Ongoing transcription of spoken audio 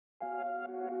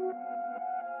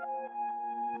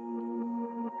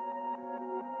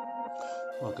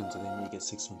Welcome to the Omega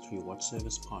 613 watch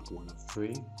service, part 1 of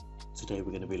 3. Today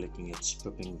we're going to be looking at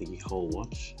stripping the whole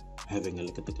watch, having a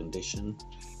look at the condition,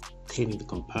 cleaning the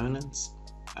components,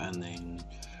 and then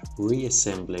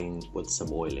reassembling with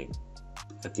some oiling.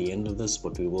 At the end of this,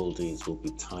 what we will do is we'll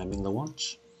be timing the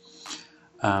watch.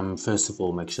 First of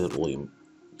all, make sure that all your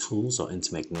tools are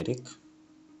anti-magnetic,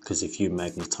 because if you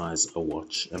magnetize a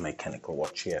watch, a mechanical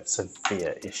watch, you have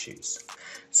severe issues.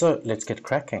 So let's get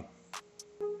cracking.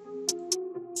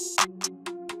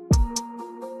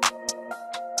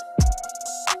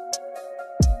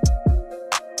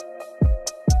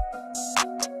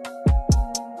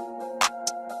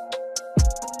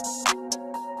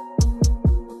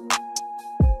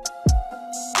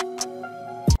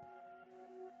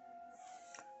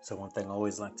 So one thing I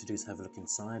always like to do is have a look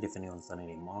inside if anyone's done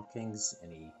any markings,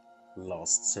 any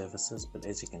lost services. But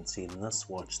as you can see in this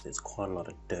watch, there's quite a lot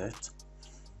of dirt.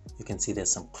 You can see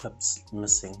there's some clips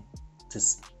missing to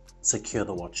secure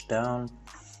the watch down.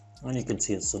 And you can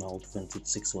see it's an old vintage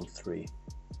 613.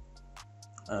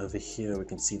 Over here we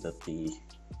can see that the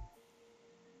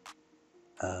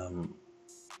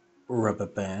rubber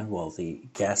band, well, the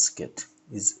gasket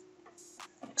is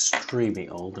extremely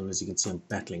old, and as you can see I'm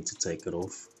battling to take it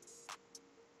off.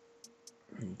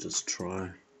 And just try,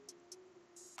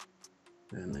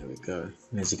 and there we go.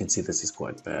 And as you can see, this is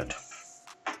quite bad.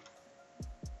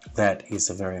 That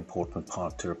is a very important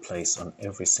part to replace on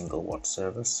every single watch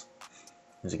service.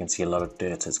 As you can see, a lot of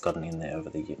dirt has gotten in there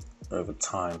over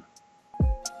time.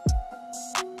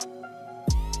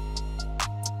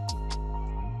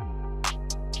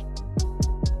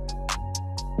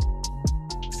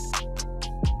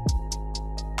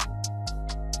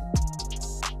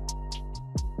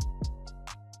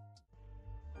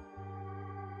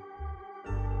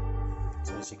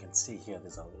 So as you can see here,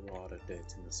 there's a lot of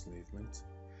dirt in this movement.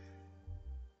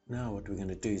 Now what we're going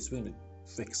to do is we're going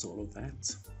to fix all of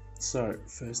that. So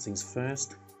first things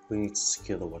first, we need to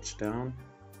secure the watch down,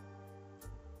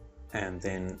 and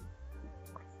then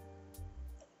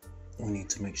we need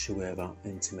to make sure we have our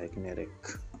anti-magnetic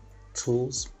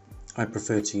tools. I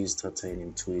prefer to use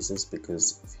titanium tweezers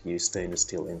because if you use stainless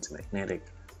steel anti-magnetic,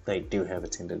 they do have a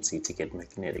tendency to get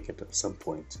magnetic at some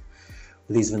point.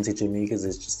 With these vintage Omegas,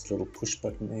 there's just a little push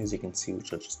button there, as you can see,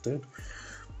 which I just did.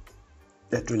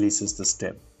 That releases the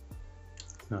stem.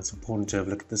 Now it's important to have a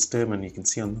look at the stem, and you can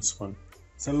see on this one,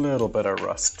 it's a little bit of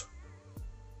rust.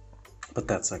 But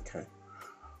that's okay.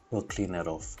 We'll clean that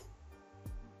off.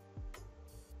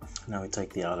 Now we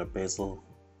take the outer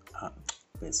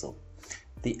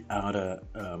the outer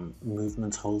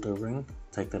movement holder ring,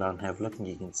 take that out and have a look, and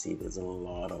you can see there's a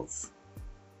lot of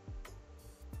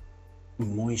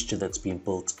moisture that's been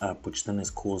built up, which then has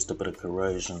caused a bit of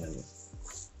corrosion and a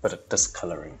bit of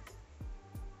discoloring.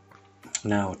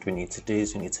 Now what we need to do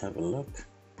is we need to have a look,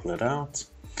 pull it out.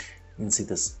 You can see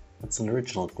this, it's an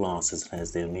original glass as it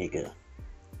has the Omega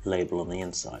label on the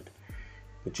inside,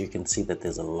 but you can see that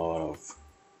there's a lot of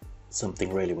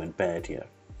something really went bad here.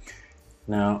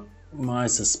 Now my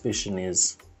suspicion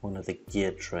is one of the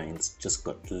gear trains just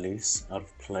got loose out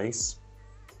of place,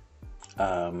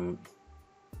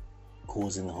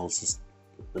 causing the whole system,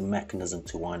 the mechanism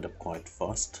to wind up quite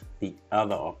fast. The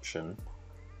other option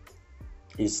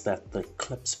is that the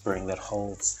clip spring that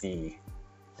holds the,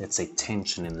 let's say,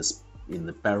 tension in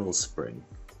the barrel spring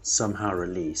somehow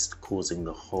released, causing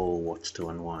the whole watch to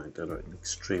unwind at an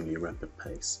extremely rapid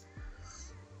pace.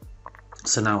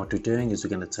 So now what we're doing is we're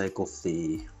going to take off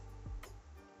the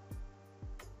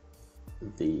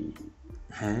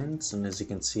hands, and as you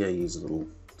can see I use a little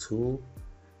tool.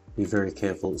 Be very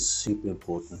careful, it's super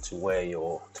important to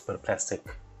put a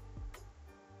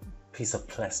piece of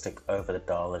plastic over the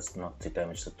dial as not to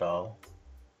damage the dial.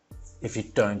 If you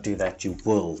don't do that, you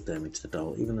will damage the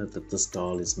dial. Even though this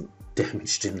dial isn't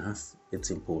damaged enough, it's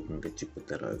important that you put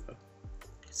that over.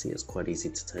 See, it's quite easy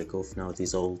to take off. Now with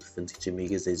these old vintage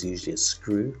Omegas, there's usually a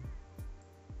screw,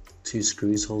 2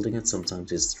 screws holding it, sometimes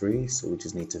there's 3, so we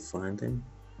just need to find them.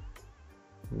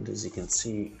 And as you can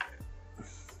see,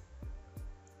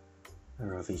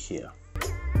 they're over here.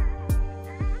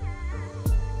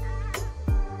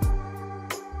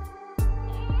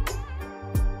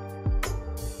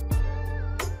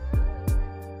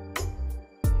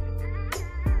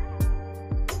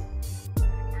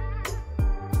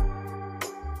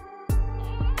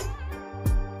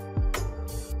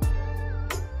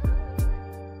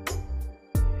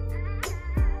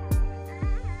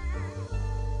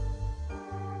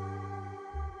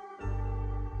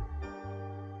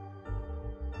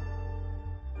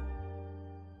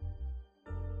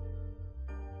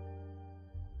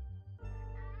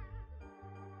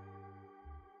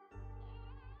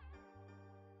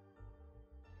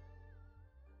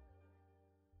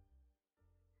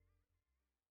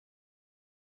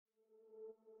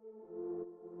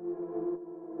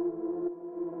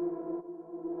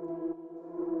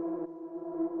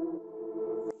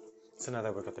 So now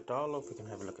that we've got the dial off, we can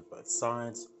have a look at both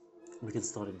sides. We can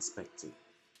start inspecting.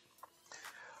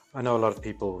 I know a lot of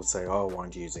people will say, oh, why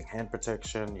aren't you using hand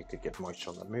protection? You could get moisture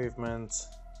on the movement.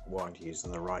 Why aren't you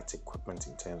using the right equipment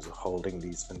in terms of holding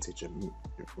these vintage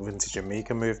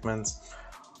Amiga movements?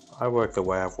 I work the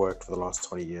way I've worked for the last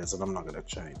 20 years and I'm not going to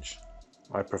change.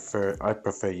 I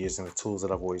prefer using the tools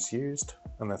that I've always used,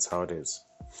 and that's how it is.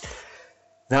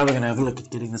 Now we're going to have a look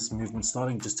at getting this movement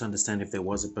starting, just to understand if there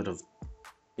was a bit of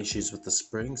issues with the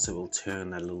spring. So we'll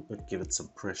turn that a little bit, give it some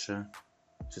pressure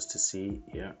just to see.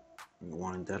 Yeah,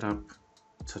 wind that up,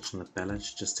 touch on the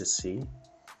balance just to see,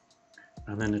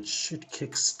 and then it should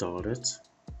kick start it.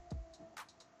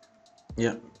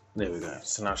 Yeah, there we go.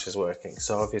 So now she's working.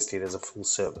 So obviously there's a full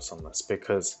service on this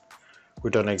because we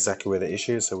don't know exactly where the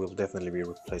issue is, so we'll definitely be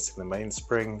replacing the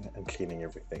mainspring and cleaning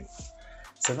everything.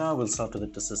 So now we'll start with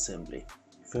the disassembly.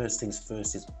 First things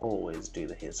first is always do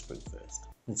the hairspring first.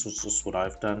 This was just what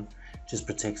I've done, just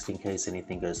protects in case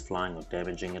anything goes flying or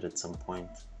damaging it at some point.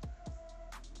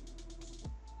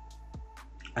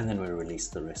 And then we release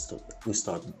the rest of it. We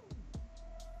start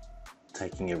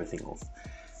taking everything off.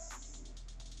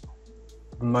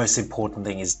 The most important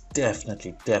thing is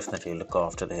definitely look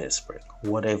after the hairspring.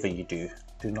 Whatever you do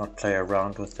not play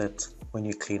around with it. When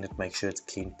you clean it, make sure it's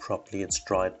cleaned properly, it's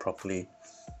dried properly.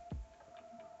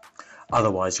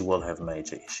 Otherwise you will have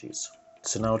major issues.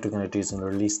 So now what we're going to do is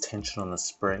release tension on the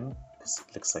spring, because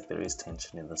it looks like there is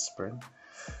tension in the spring,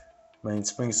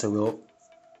 mainspring. So we'll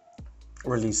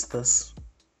release this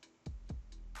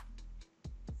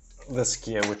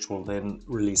gear, which will then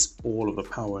release all of the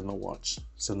power in the watch,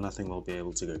 so nothing will be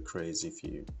able to go crazy if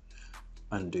you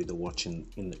undo the watch in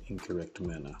the incorrect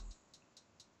manner.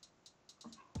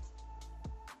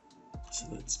 So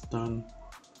that's done,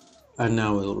 and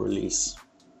now we'll release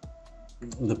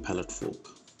the pallet fork.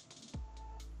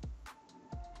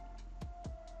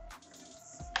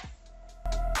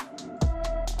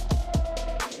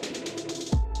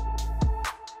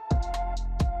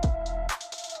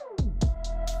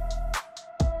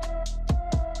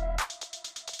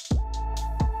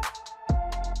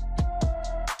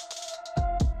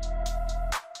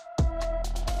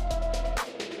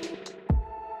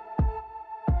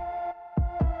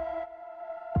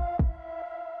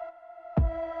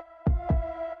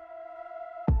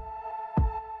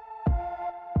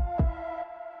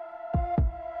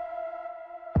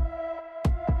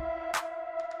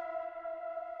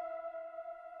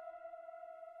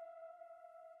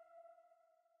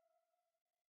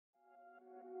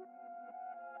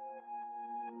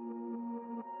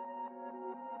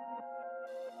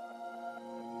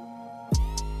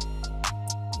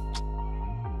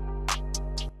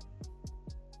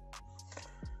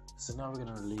 So now we're going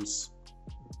to release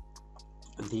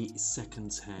the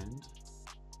seconds hand.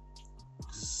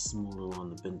 This is smaller on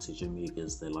the vintage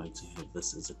Amigas. They like to have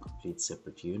this as a complete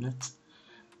separate unit.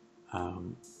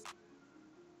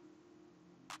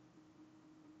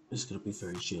 Just going to be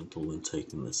very gentle when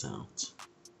taking this out.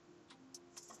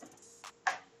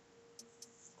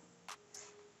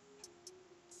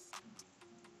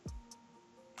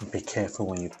 Be careful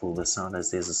when you pull this out, as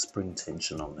there's a spring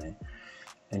tension on there,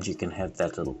 and you can have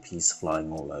that little piece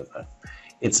flying all over.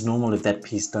 It's normal if that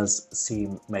piece does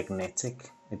seem magnetic.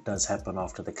 It does happen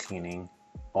after the cleaning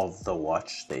of the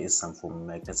watch. There is some form of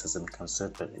magnetism comes to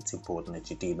it, but it's important that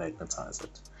you demagnetize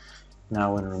it.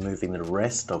 Now when removing the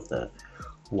rest of the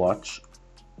watch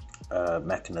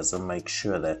mechanism, make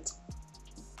sure that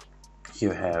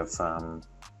you have, as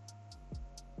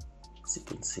you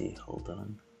can see, hold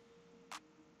on.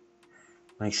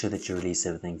 Make sure that you release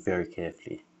everything very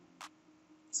carefully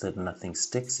so that nothing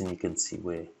sticks, and you can see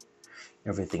where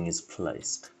everything is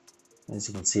placed. As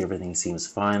you can see, everything seems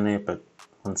fine there, but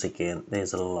once again,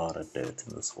 there's a lot of dirt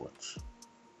in this watch.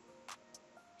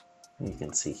 You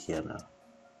can see here now.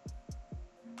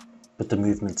 But the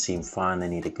movements seem fine, they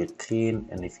need a good clean,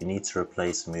 and if you need to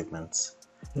replace movements,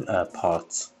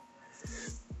 parts,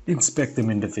 inspect them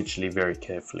individually very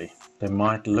carefully. They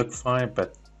might look fine,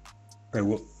 but they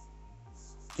will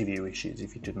give you issues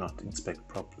if you do not inspect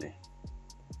properly.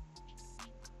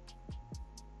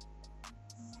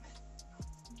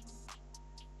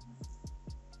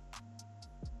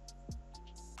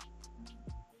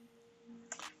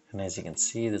 And as you can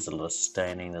see, there's a lot of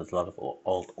staining, there's a lot of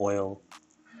old oil.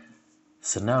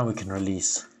 So now we can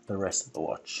release the rest of the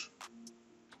watch.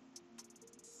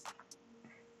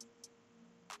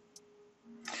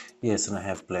 Yes, and I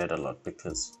have blared a lot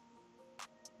because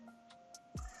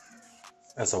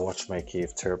as a watchmaker you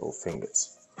have terrible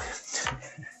fingers.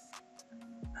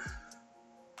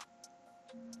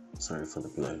 Sorry for the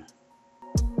glare.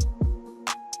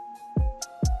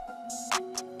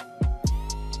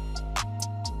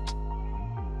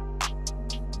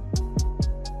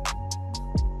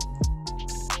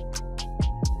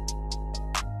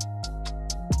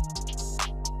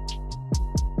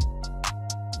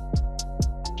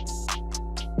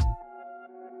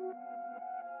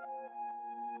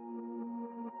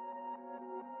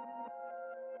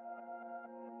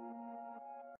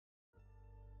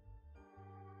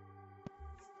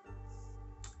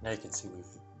 Now you can see we've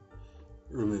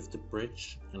removed the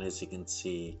bridge, and as you can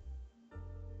see,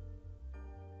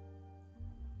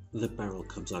 the barrel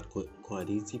comes out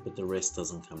quite easy, but the rest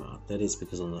doesn't come out. That is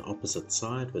because on the opposite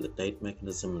side, where the date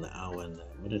mechanism and the hour and the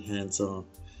minute hands are,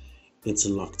 it's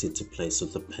locked into place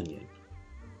with the pinion.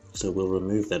 So we'll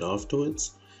remove that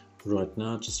afterwards. Right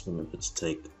now, just remember to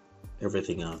take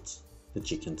everything out that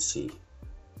you can see.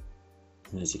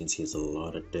 And as you can see, there's a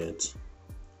lot of dirt,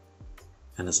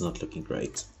 and it's not looking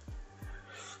great.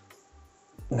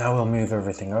 Now we'll move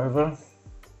everything over,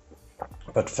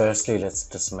 but firstly let's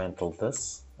dismantle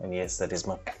this. And yes, that is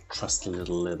my trusty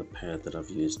little leather pad that I've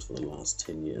used for the last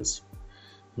 10 years.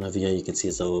 And over here you can see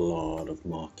there's a lot of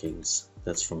markings.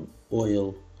 That's from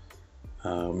oil,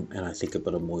 and I think a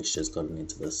bit of moisture has gotten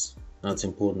into this. Now it's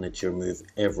important that you remove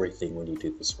everything when you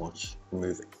do this watch.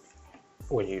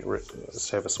 When you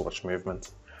service watch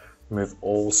movement, remove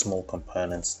all small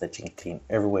components so that you can clean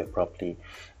everywhere properly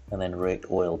and then red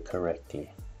oil correctly.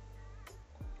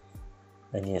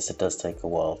 And yes, it does take a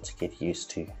while to get used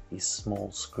to these small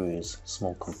screws,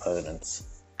 small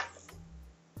components,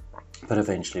 but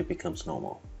eventually it becomes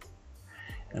normal.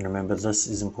 And remember, this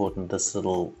is important, this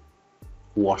little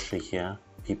washer here,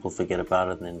 people forget about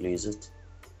it and then lose it.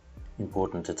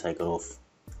 Important to take it off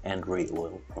and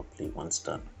re-oil properly once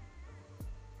done.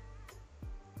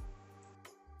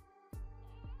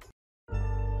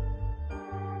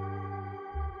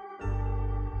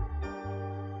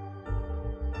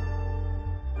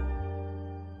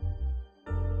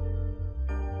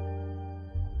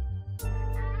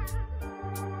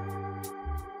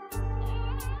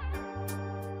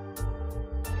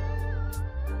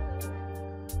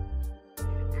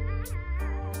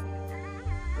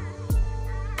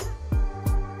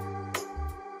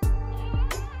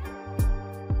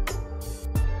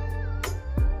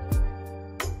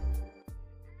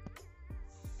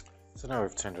 So now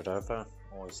we've turned it over.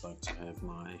 I always like to have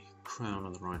my crown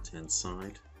on the right hand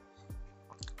side.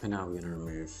 And now we're going to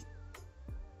remove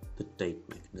the date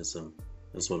mechanism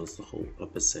as well as the whole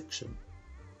upper section.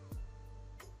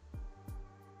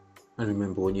 And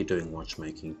remember, when you're doing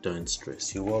watchmaking, don't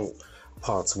stress.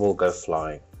 Parts will go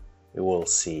flying. You will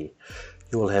see.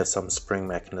 You will have some spring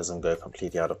mechanism go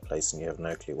completely out of place and you have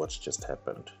no clue what's just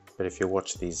happened. But if you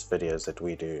watch these videos that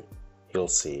we do, you'll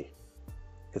see.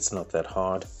 It's not that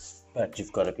hard. But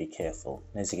you've got to be careful.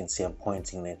 As you can see, I'm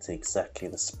pointing there to exactly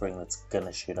the spring that's going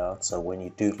to shoot out. So when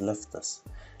you do lift this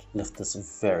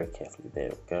very carefully. There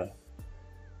we go.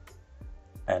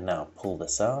 And now pull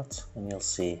this out and you'll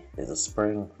see there's a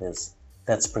spring.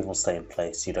 That spring will stay in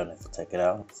place. You don't have to take it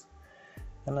out.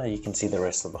 And now you can see the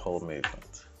rest of the whole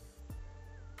movement.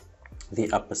 The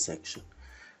upper section.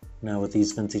 Now with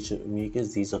these vintage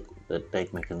Omegas, these are the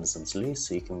date mechanisms loose,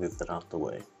 so you can move that out the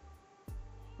way.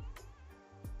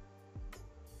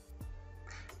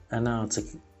 And now it's a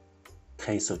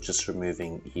case of just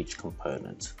removing each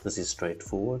component. This is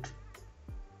straightforward.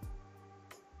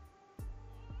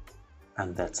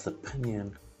 And that's the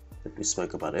pinion that we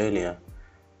spoke about earlier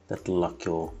that lock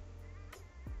your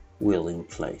wheel in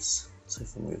place. So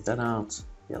if we move that out,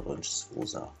 the other one just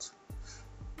falls out.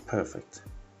 Perfect.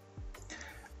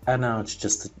 And now it's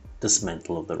just a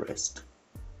dismantle of the rest.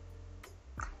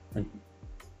 And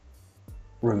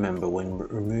remember, when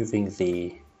removing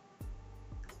the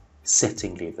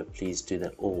setting lever, please do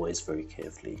that always very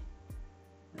carefully,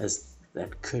 as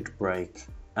that could break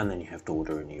and then you have to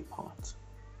order a new part.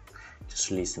 Just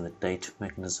releasing the date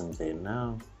mechanism there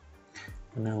now,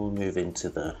 and now we'll move into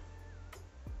the,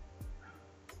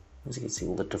 as you can see,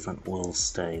 all the different oil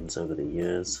stains over the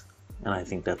years, and I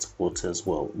think that's water as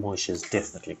well. Moisture's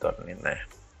definitely gotten in there.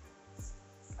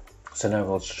 So now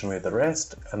we'll just remove the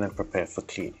rest and then prepare for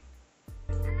cleaning.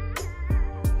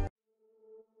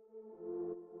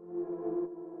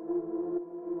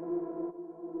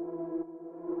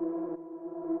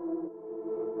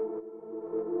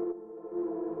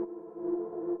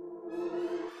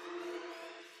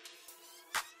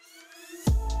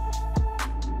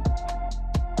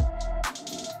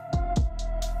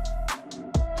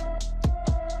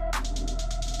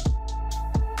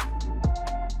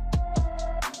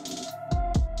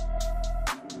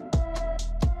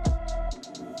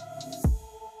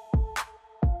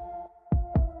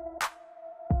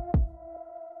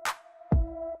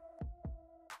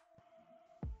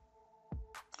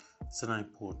 So now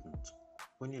important,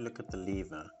 when you look at the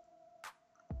lever,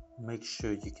 make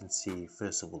sure you can see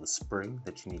first of all the spring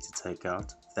that you need to take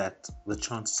out. That the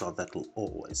chances are that will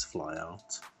always fly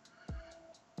out.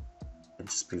 And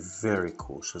just be very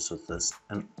cautious with this,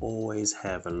 and always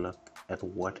have a look at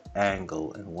what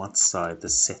angle and what side the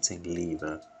setting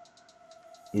lever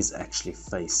is actually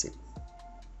facing.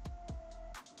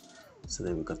 So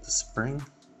there we've got the spring,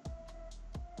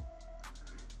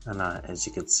 and now as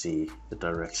you can see the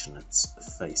direction it's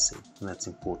facing, and that's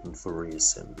important for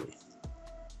reassembly.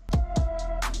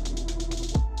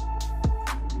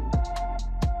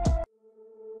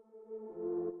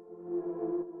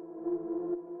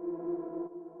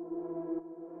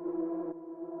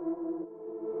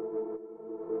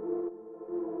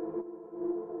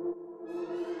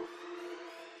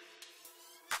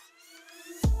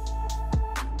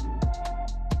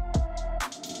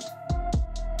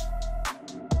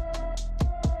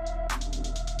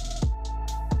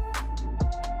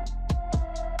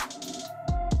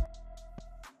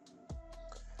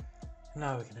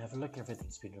 Now we can have a look,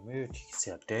 everything's been removed. You can see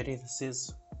how dirty this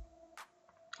is.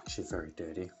 Actually very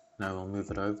dirty. Now we'll move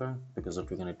it over, because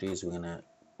what we're going to do is we're going to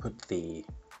put the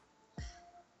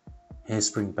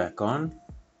hairspring back on,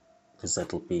 because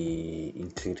that'll be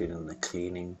included in the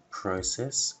cleaning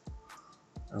process.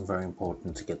 And very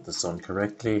important to get this on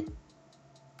correctly.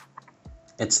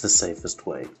 It's the safest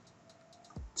way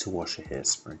to wash a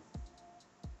hairspring.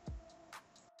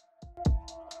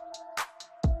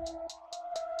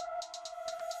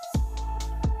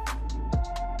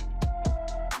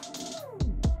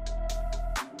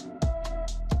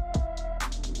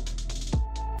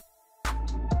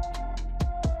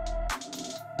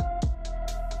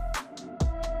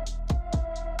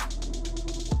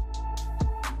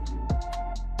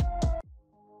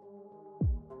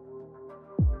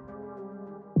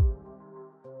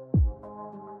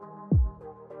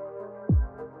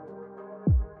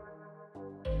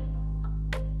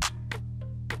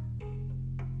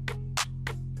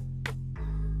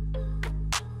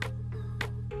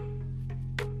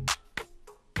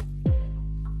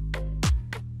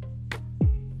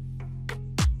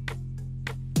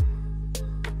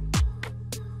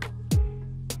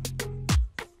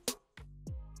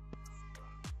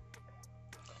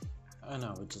 And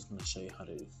now we're just going to show you how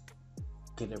to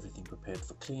get everything prepared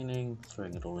for cleaning,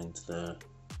 throwing it all into the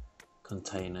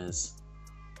containers.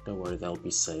 Don't worry, they'll be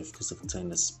safe because the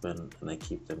containers spin and they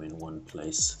keep them in one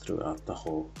place throughout the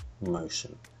whole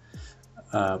motion.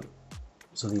 So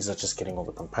these are just getting all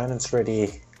the components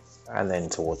ready, and then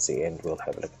towards the end we'll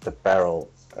have a look at the barrel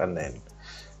and then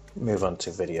move on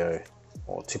to video,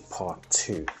 or to part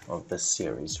 2 of this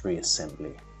series,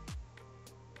 reassembly.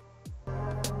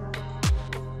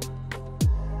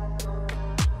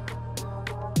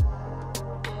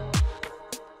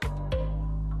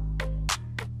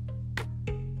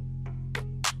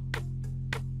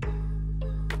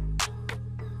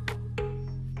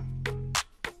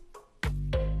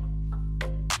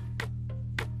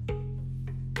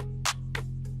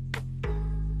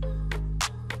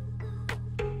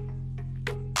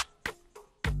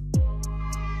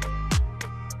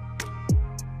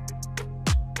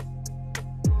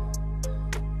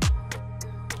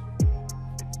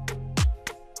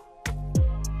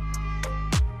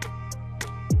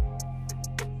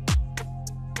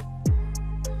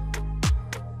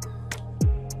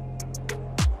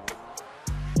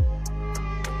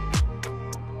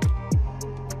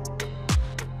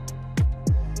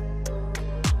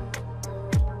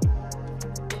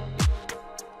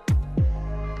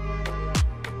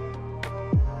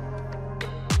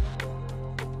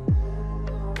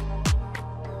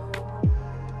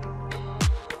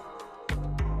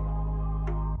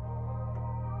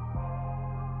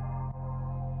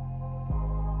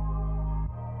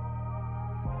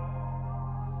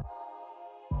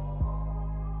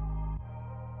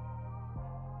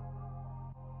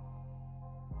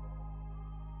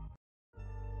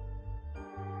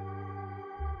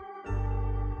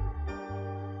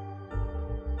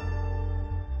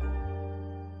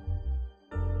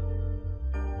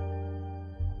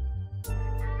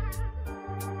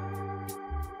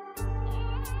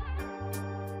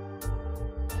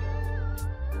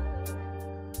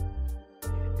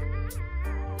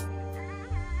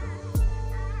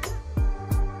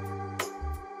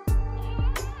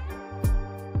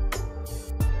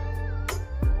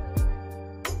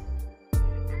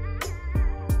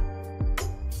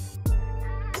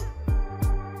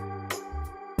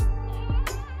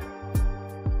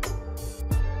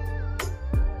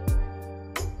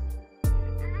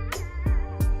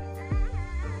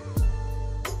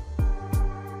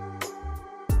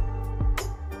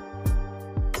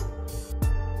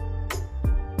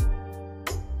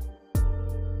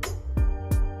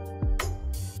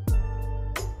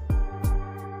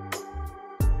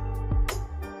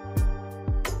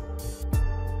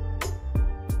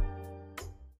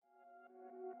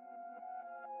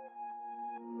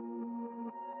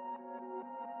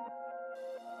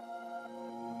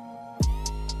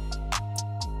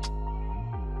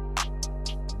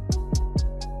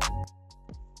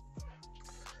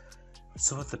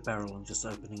 So with the barrel, I'm just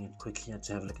opening it quickly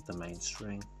to have a look at the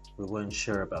mainspring. We weren't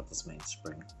sure about this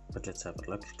mainspring, but let's have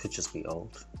a look. It could just be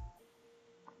old.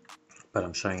 But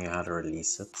I'm showing you how to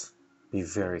release it. Be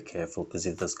very careful, because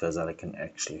if this goes out, it can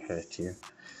actually hurt you.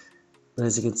 But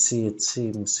as you can see, it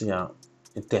seems, yeah,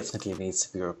 it definitely needs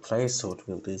to be replaced. So what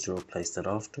we'll do is replace that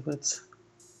afterwards.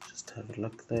 Just have a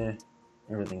look there.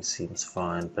 Everything seems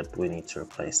fine, but we need to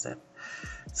replace that.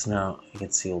 So now you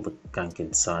can see all the gunk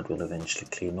inside will eventually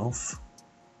clean off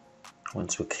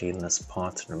once we clean this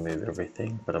part and remove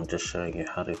everything. But I'm just showing you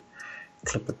how to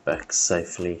clip it back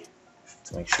safely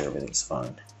to make sure everything's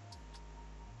fine.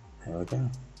 There we go.